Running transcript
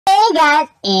Hey guys,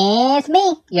 it's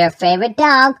me, your favorite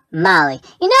dog, Molly.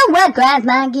 You know what grinds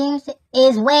my gears?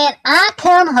 Is when I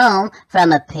come home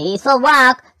from a peaceful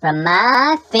walk from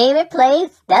my favorite place,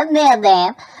 the Mill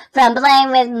Dam, from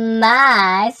playing with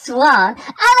my swan.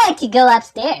 I like to go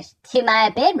upstairs to my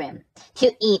bedroom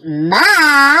to eat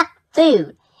my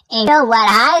food. And you know what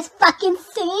I fucking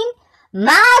seen?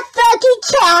 My fucking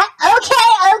cat,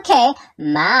 okay,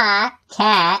 my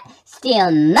cat steal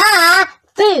my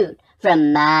food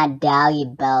from my doggy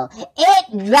bowl.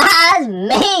 It drives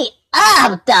me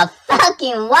up the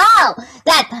fucking wall.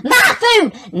 That's my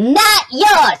food, not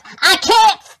yours. I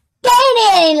can't stand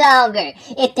it any longer.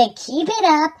 If they keep it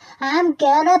up, I'm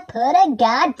gonna put a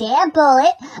goddamn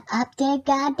bullet up their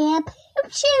goddamn poop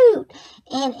chute.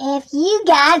 And if you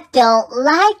guys don't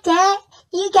like that,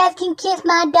 you guys can kiss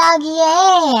my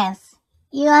doggy ass.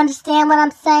 You understand what I'm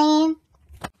saying?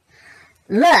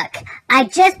 Look, I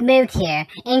just moved here,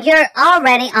 and you're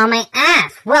already on my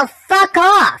ass. Well, fuck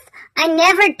off. I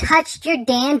never touched your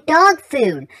damn dog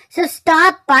food, so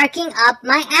stop barking up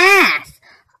my ass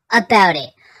about it.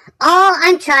 All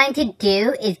I'm trying to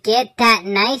do is get that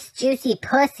nice juicy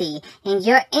pussy, and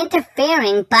you're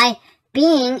interfering by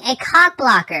being a cock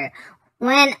blocker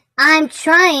when I'm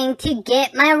trying to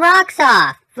get my rocks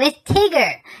off with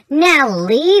Tigger. Now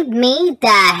leave me the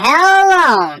hell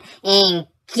alone and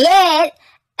get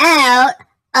out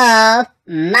of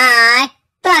my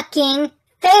fucking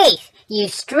face, you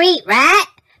street rat,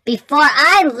 before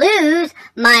I lose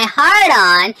my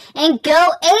heart on and go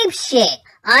apeshit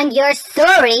on your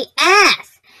sorry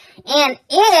ass. And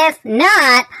if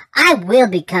not, I will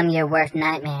become your worst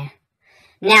nightmare.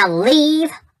 Now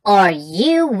leave, or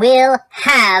you will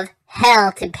have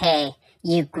hell to pay,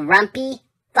 you grumpy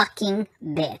fucking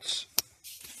bitch.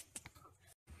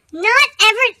 Not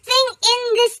everything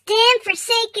in this damn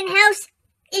forsaken house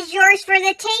is yours for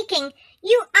the taking.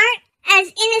 You aren't as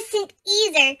innocent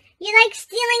either. You like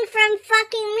stealing from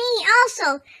fucking me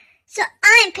also. So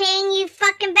I'm paying you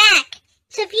fucking back.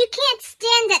 So if you can't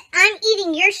stand that I'm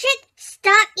eating your shit,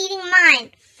 stop eating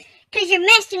mine. 'Cause you're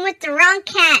messing with the wrong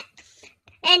cat.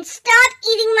 And stop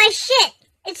eating my shit.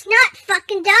 It's not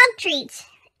fucking dog treats.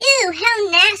 Ew, how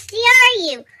nasty are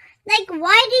you? Like,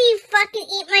 why do you fucking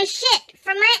eat my shit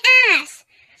from my ass?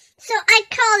 So I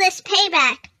call this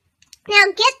payback. Now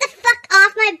get the fuck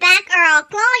off my back or I'll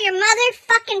claw your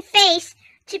motherfucking face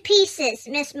to pieces,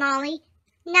 Miss Molly.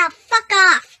 Now fuck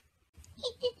off.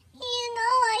 You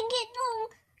know I get no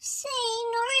say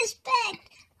nor respect.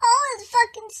 All it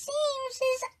fucking seems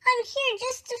is I'm here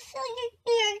just to fill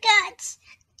your guts.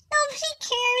 Nobody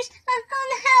cares on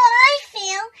how I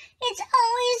feel. It's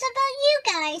always about you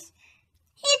guys.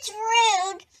 It's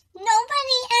rude.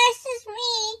 Nobody asks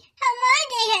me how my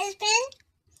day has been.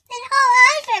 And all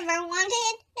I've ever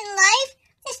wanted in life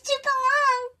is to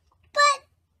belong. But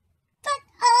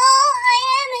all I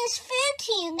am is food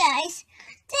to you guys.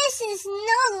 This is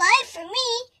no life for me.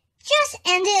 Just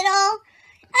end it all.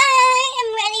 I am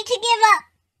ready to give up.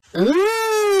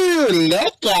 Ooh,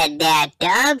 look at that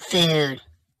dog food.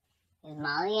 Is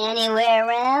Molly anywhere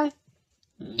around?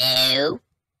 No.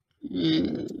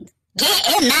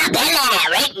 Get in my belly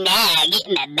right now. Get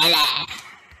in my belly.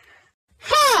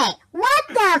 Hey, what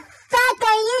the fuck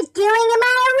are you doing in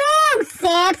my room,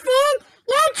 Samson?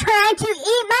 You're trying to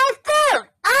eat my food,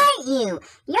 aren't you?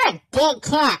 You're a dead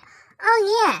cat.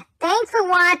 Oh yeah, thanks for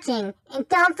watching. And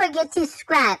don't forget to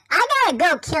subscribe. I gotta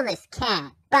go kill this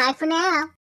cat. Bye for now.